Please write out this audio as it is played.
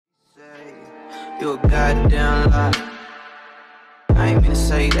You a goddamn lie. I ain't mean to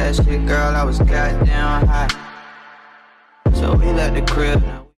say that shit, girl. I was goddamn high. So we left the crib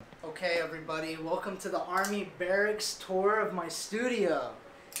now. Okay, everybody, welcome to the Army Barracks tour of my studio.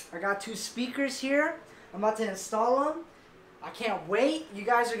 I got 2 speakers here. I'm about to install them. I can't wait. You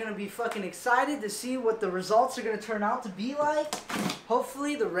guys are going to be fucking excited to see what the results are going to turn out to be like.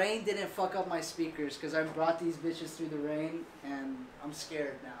 Hopefully the rain didn't fuck up my speakers because I brought these bitches through the rain and I'm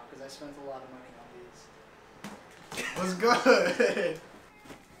scared now because I spent a lot of money on these. What's good?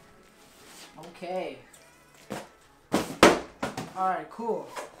 Okay. Alright, cool.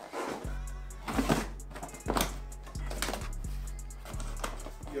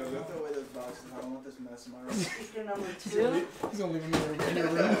 Yo, you have to away those boxes. I don't want this mess in my room. Speaker number 2. He's gonna leave me in your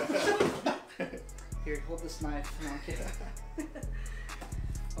room. Here, hold this knife. No, I'm kidding.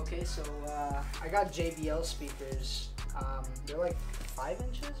 Okay, so I got JBL speakers. They're like 5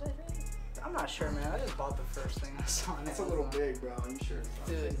 inches, I think. I'm not sure, man. I just bought the first thing I saw. That's a little big, bro. Are you sure?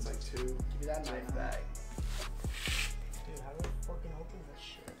 Dude, it's like 2. Give me that knife back. Dude, how do I fucking open this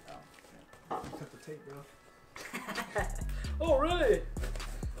shit? Oh, Cut the tape, bro. oh, really?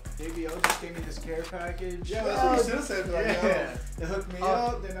 JBL just gave me this care package. Yeah, that's what you should have said. Like, Yeah. They hooked me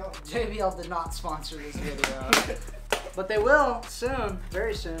up. They know. JBL did not sponsor this video. But they will soon.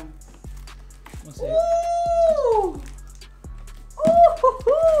 Very soon. Let's see. Ooh!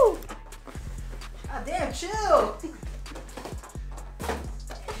 Ooh! God damn, chill!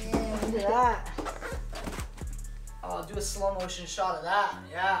 Damn, look at that. Oh, do a slow motion shot of that.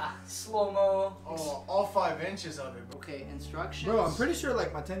 Yeah, slow mo. Oh, all 5 inches of it. Okay, instructions. Bro, I'm pretty sure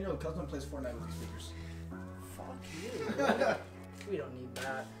like my 10-year-old cousin plays Fortnite with these speakers. Fuck you. Bro. We don't need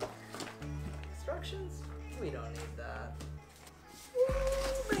that. Instructions? We don't need that.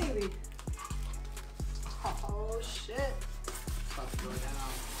 Ooh, baby. Oh shit. It's about to go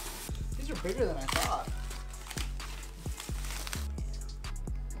down. These are bigger than I thought.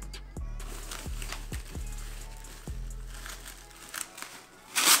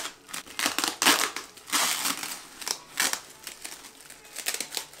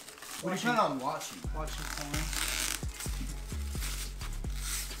 What are you planning on watching? Watching porn.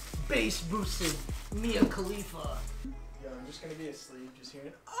 Bass boosted Mia Khalifa. Yo, I'm just gonna be asleep, just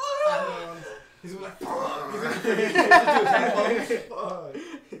hearing. Oh! He's gonna be like, fuck.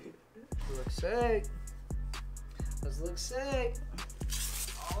 Look sick. Those look sick.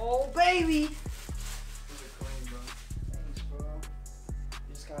 Oh baby. Those are clean, bro. Thanks, bro.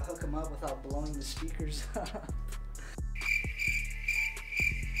 You just gotta hook them up without blowing the speakers up.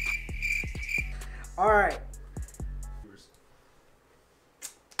 Alright.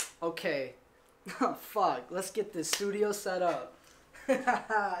 Okay. Fuck. Let's get this studio set up.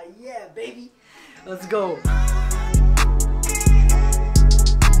 Yeah, baby. Let's go.